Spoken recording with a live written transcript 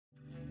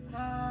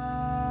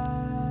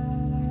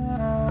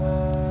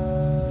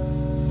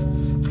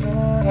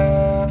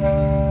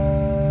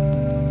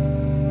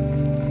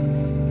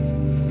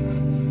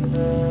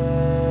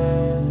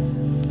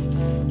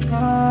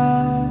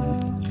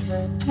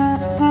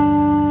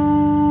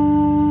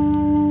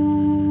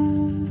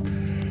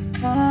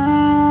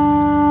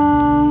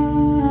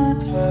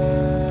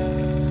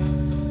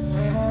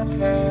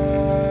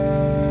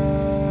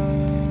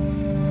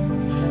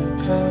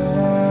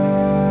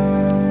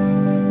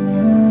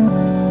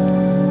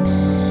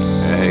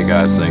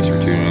guys, thanks for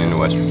tuning in to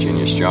West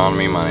Virginia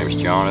Astronomy. My name is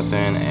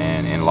Jonathan,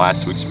 and in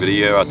last week's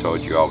video I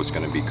told you I was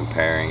going to be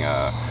comparing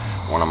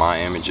one of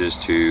my images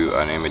to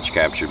an image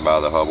captured by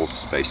the Hubble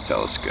Space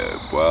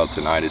Telescope. Well,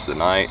 tonight is the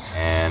night,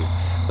 and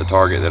the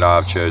target that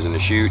I've chosen to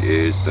shoot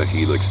is the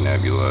Helix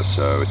Nebula.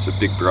 So it's a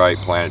big bright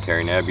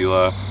planetary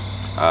nebula.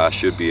 I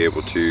should be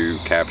able to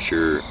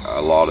capture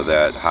a lot of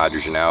that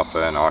hydrogen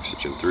alpha and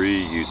oxygen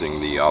 3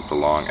 using the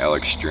Optolong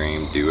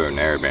L-Extreme Duo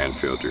Narrowband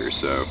filter.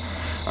 So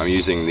I'm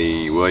using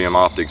the William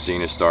Optics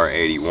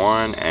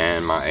Zenithstar81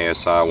 and my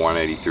ASI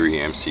 183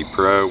 MC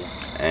Pro,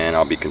 and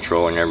I'll be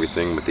controlling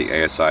everything with the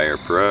ASI Air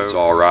Pro. It's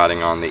all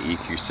riding on the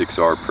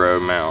EQ6R Pro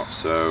mount,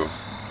 so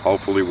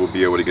hopefully we'll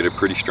be able to get a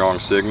pretty strong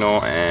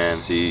signal and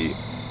see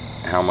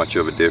how much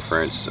of a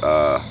difference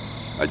a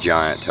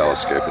giant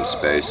telescope in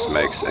space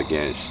makes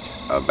against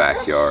a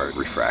backyard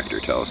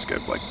refractor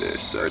telescope like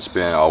this. So it's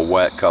been a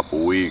wet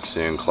couple weeks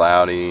and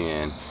cloudy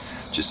and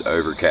just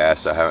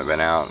overcast. I haven't been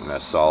out in a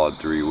solid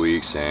 3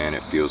 weeks and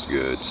it feels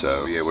good. So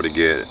I'll be able to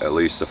get at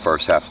least the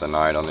first half of the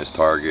night on this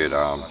target.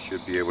 I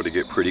should be able to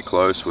get pretty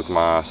close with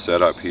my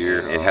setup here.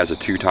 It has a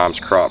 2x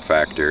crop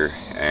factor,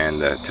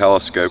 and the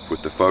telescope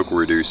with the focal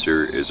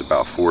reducer is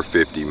about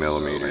 450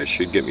 millimeters. It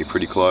should get me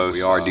pretty close.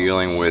 We are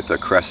dealing with a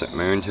crescent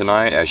moon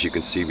tonight, as you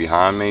can see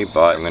behind me,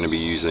 but I'm going to be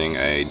using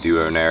a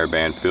duo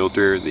narrowband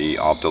filter, the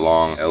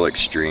Optolong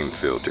L-Extreme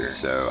filter.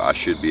 So I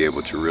should be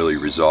able to really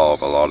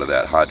resolve a lot of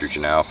that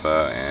hydrogen alpha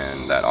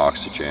and that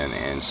oxygen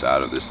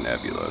inside of this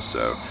nebula.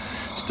 So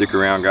stick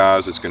around,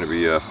 guys. It's going to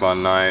be a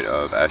fun night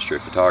of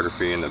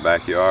astrophotography in the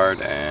backyard,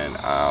 and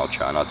I'll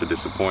try not to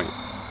disappoint.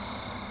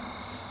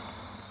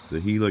 The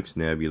Helix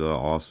Nebula,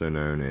 also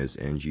known as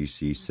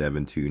NGC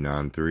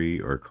 7293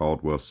 or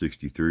Caldwell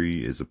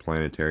 63, is a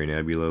planetary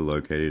nebula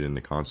located in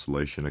the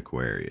constellation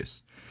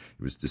Aquarius.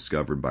 It was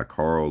discovered by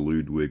Carl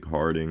Ludwig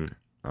Harding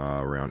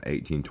around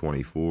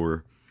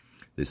 1824.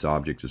 This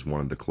object is one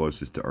of the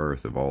closest to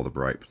Earth of all the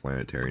bright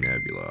planetary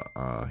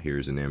nebula.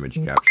 Here's an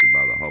image captured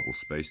by the Hubble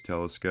Space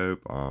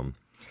Telescope.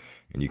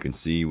 And you can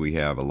see we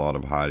have a lot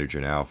of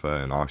hydrogen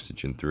alpha and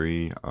oxygen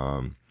 3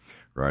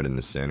 right in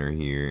the center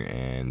here.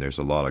 And there's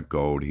a lot of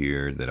gold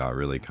here that I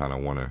really kind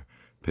of want to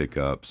pick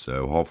up.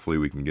 So hopefully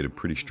we can get a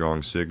pretty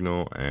strong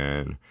signal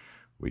and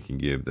we can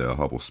give the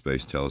Hubble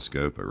Space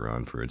Telescope a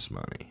run for its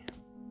money.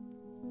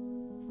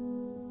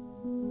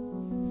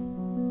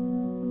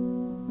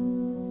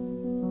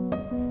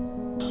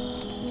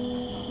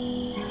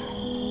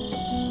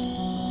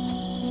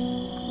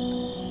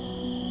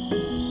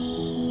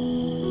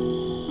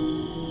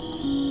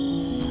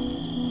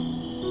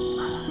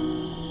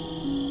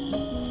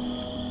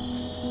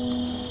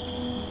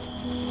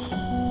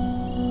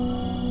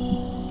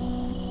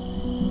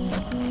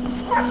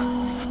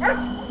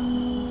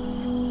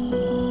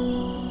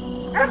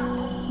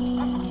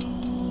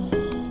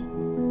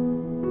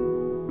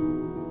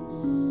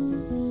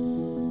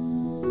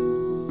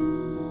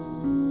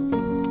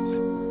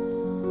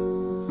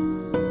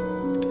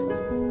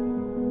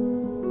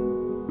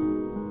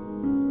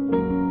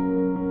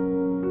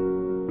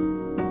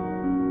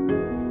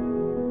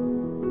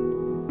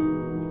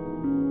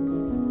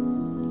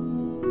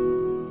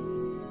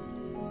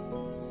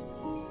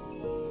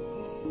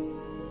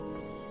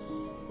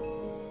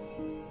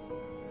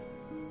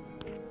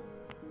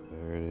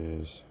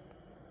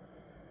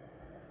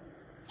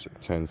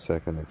 It's a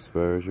 10-second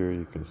exposure.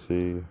 You can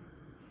see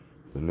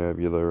the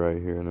nebula right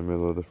here in the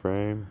middle of the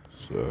frame.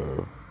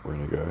 So we're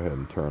going to go ahead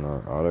and turn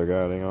our auto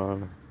guiding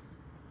on.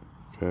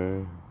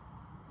 Okay.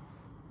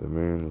 The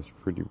moon is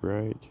pretty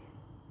bright.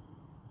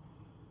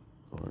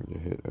 Going to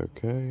hit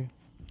OK. I'm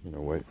going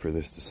to wait for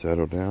this to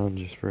settle down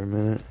just for a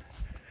minute.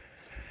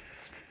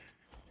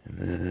 And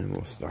then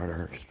we'll start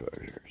our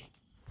exposures.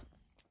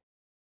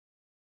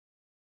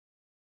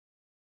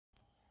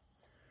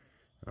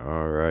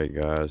 Alright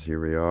guys, here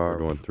we are. We're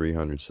going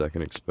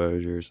 300-second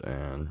exposures,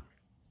 and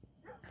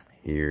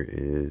here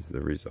is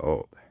the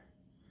result.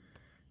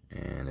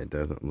 And it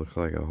doesn't look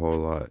like a whole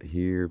lot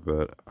here,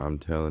 but I'm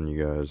telling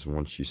you guys,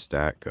 once you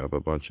stack up a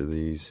bunch of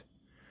these,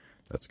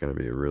 that's going to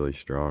be a really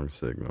strong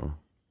signal.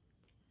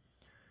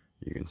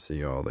 You can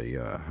see all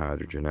the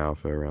hydrogen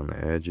alpha around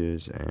the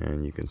edges,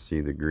 and you can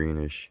see the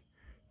greenish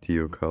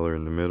teal color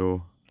in the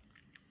middle.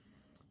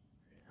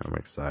 I'm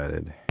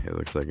excited. It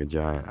looks like a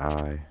giant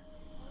eye.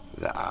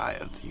 The eye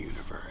of the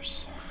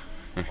universe.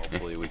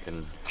 Hopefully we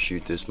can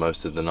shoot this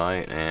most of the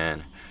night,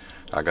 and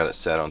I got it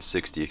set on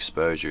 60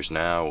 exposures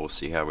now. We'll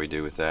see how we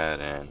do with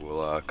that, and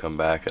we'll come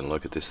back and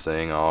look at this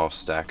thing all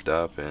stacked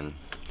up and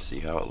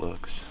see how it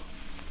looks.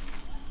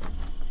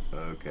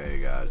 Okay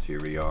guys, here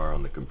we are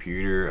on the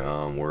computer.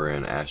 We're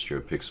in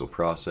AstroPixel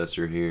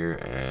processor here,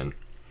 and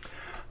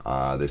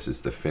this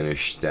is the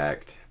finished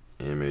stacked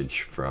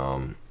image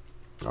from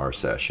our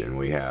session.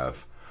 We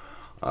have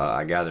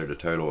I gathered a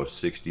total of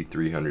 60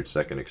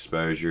 300-second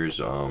exposures,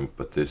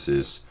 but this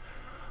is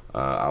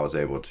I was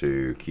able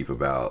to keep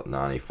about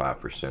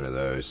 95% of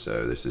those,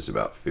 so this is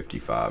about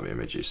 55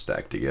 images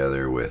stacked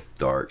together with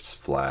darks,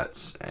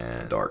 flats,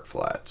 and dark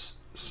flats.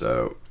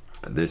 So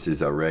this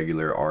is a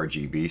regular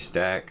RGB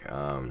stack.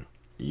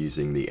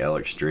 using the L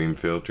Extreme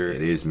filter.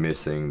 It is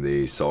missing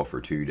the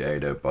sulfur 2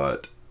 data,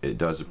 but it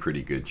does a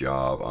pretty good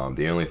job.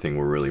 The only thing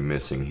we're really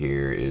missing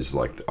here is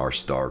like our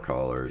star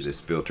colors.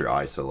 This filter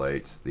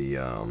isolates the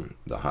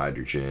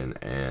hydrogen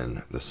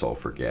and the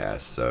sulfur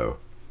gas. So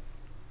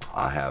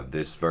I have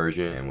this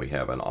version, and we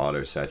have an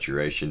auto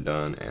saturation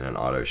done and an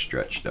auto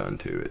stretch done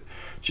to it,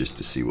 just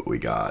to see what we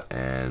got.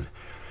 And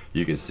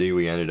you can see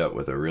we ended up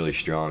with a really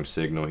strong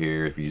signal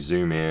here. If you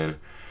zoom in,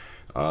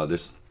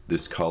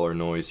 this color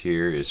noise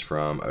here is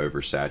from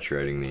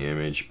oversaturating the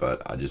image,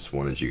 but I just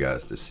wanted you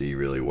guys to see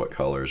really what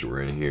colors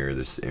were in here.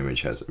 This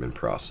image hasn't been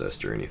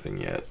processed or anything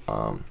yet.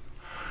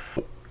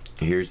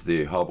 Here's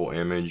the Hubble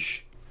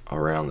image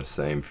around the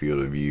same field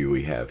of view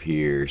we have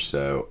here.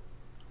 So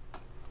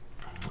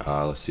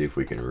let's see if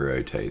we can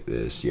rotate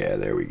this. Yeah,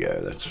 there we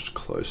go. That's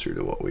closer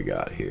to what we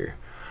got here.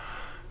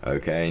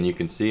 Okay, and you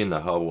can see in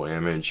the Hubble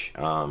image,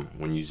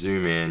 when you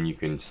zoom in, you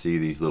can see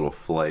these little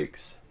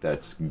flakes.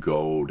 That's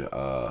gold,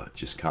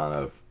 just kind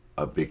of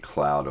a big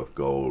cloud of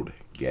gold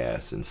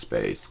gas in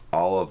space.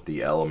 All of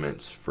the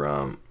elements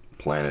from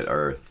planet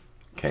Earth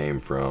came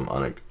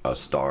from a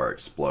star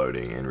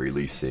exploding and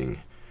releasing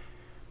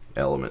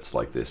elements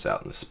like this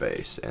out in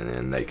space, and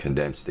then they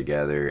condense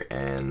together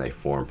and they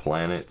form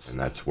planets, and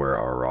that's where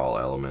our raw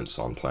elements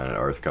on planet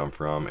Earth come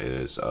from,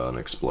 is an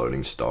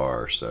exploding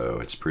star. So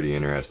it's pretty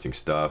interesting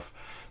stuff.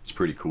 It's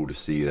pretty cool to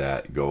see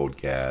that gold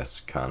gas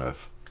kind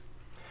of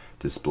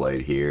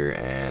displayed here,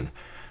 and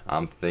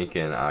I'm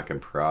thinking I can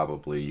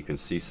probably, you can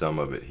see some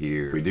of it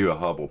here. If we do a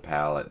Hubble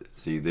palette,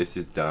 see, this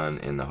is done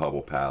in the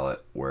Hubble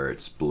palette where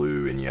it's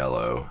blue and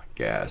yellow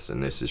gas,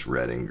 and this is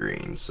red and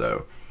green.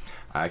 So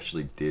I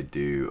actually did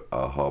do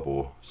a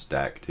Hubble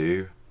stack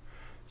too.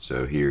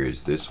 So here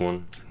is this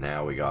one.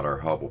 Now we got our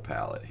Hubble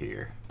palette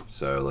here.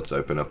 So let's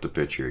open up the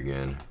picture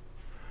again.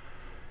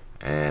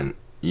 And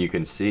you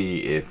can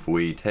see if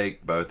we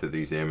take both of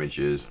these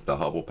images, the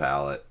Hubble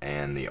palette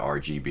and the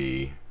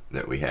RGB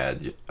that we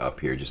had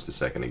up here just a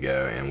second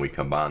ago, and we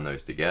combine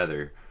those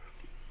together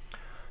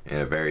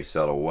in a very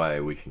subtle way,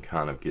 we can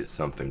kind of get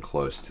something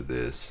close to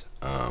this.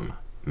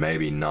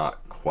 Maybe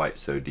not quite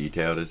so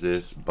detailed as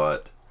this,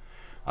 but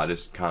I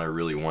just kind of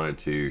really wanted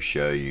to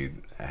show you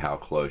how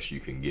close you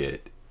can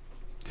get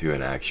to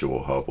an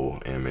actual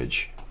Hubble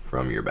image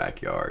from your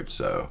backyard.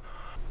 So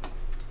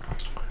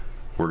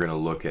we're going to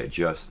look at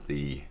just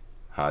the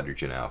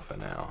hydrogen alpha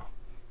now.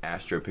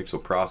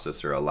 Astropixel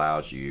processor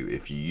allows you,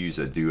 if you use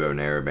a duo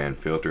narrowband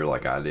filter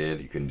like I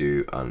did, you can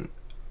do a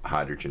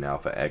hydrogen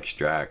alpha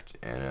extract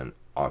and an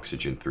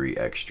oxygen 3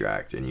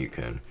 extract, and you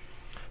can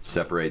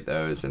separate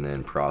those and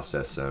then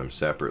process them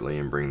separately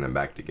and bring them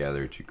back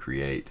together to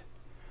create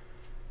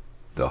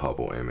the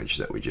Hubble image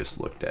that we just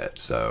looked at.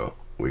 So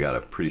we got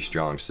a pretty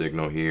strong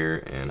signal here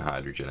in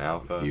hydrogen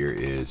alpha. Here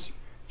is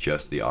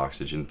just the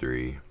oxygen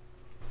 3,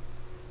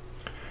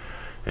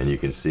 and you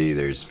can see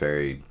there's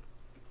very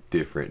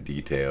different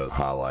details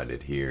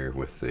highlighted here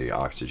with the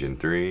oxygen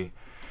 3.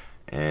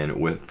 And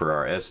for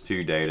our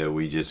S2 data,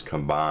 we just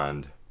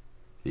combined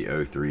the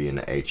O3 and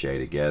the HA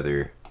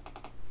together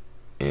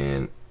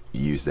and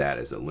use that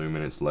as a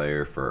luminance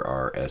layer for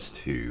our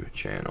S2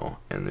 channel,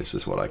 and this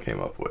is what I came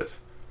up with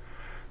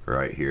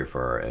right here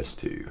for our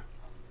S2.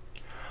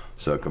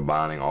 So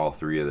combining all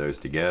three of those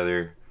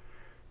together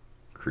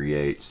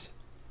creates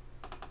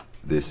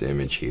this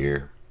image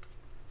here.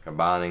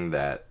 Combining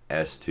that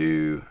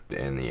S2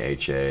 and the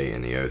HA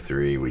and the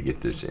O3, we get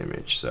this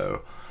image.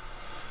 So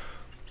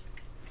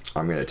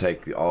I'm going to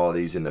take all of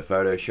these into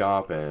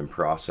Photoshop and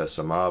process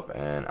them up,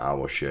 and I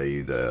will show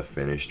you the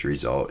finished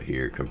result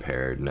here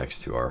compared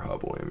next to our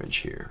Hubble image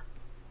here.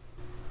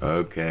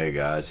 Okay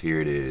guys, here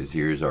it is.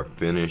 Here's our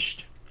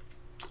finished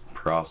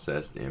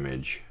processed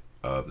image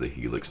of the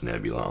Helix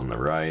Nebula on the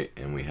right,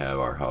 and we have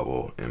our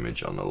Hubble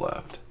image on the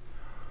left.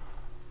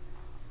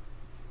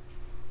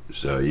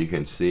 So you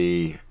can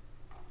see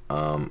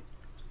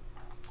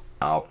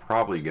I'll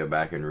probably go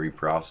back and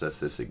reprocess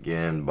this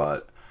again,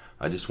 but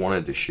I just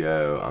wanted to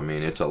show, I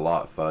mean, it's a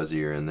lot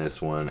fuzzier in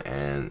this one,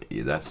 and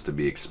that's to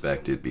be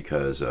expected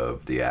because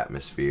of the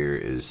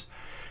atmosphere.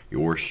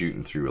 You're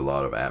shooting through a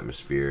lot of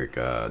atmospheric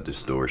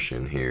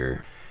distortion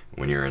here.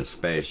 When you're in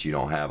space, you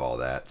don't have all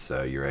that,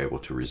 so you're able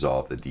to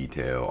resolve the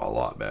detail a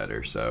lot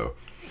better. So,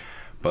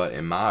 but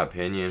in my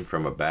opinion,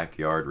 from a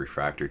backyard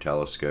refractor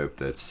telescope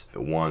that's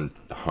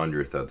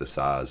 1/100th of the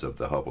size of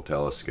the Hubble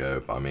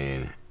telescope, I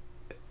mean,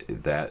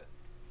 that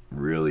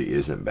really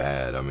isn't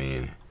bad. I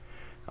mean,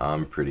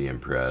 I'm pretty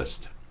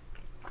impressed.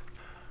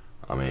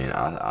 I mean,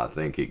 I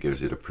think it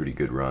gives it a pretty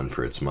good run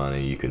for its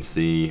money. You can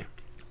see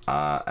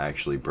I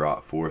actually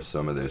brought forth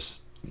some of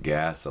this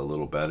gas a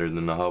little better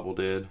than the Hubble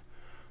did,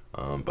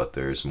 but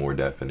there's more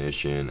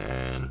definition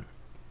and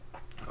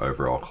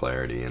overall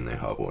clarity in the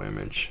Hubble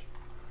image.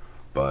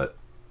 But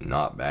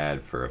not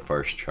bad for a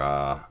first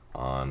try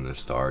on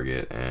this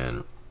target,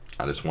 and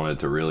I just wanted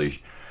to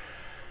really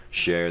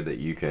share that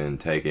you can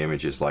take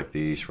images like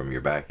these from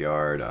your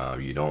backyard.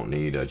 You don't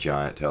need a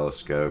giant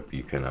telescope.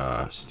 You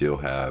can still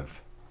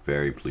have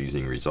very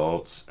pleasing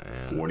results.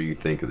 And what do you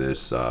think of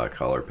this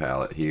color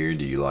palette here?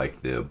 Do you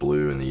like the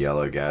blue and the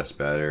yellow gas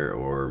better,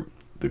 or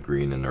the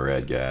green and the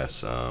red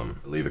gas?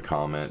 Leave a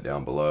comment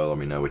down below, let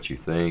me know what you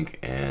think.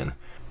 And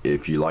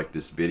if you like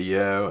this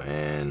video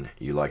and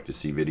you like to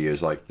see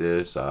videos like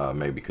this,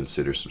 maybe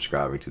consider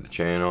subscribing to the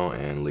channel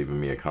and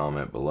leaving me a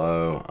comment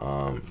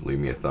below. Leave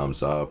me a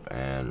thumbs up,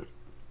 and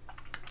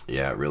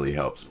yeah, it really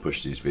helps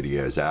push these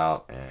videos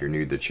out. And if you're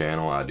new to the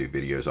channel, I do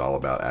videos all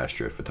about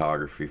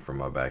astrophotography from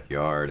my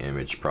backyard,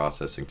 image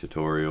processing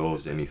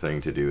tutorials,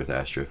 anything to do with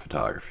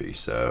astrophotography.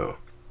 So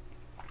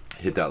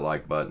hit that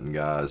like button,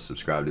 guys,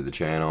 subscribe to the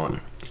channel, and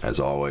as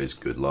always,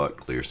 good luck,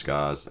 clear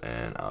skies,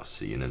 and I'll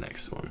see you in the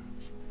next one.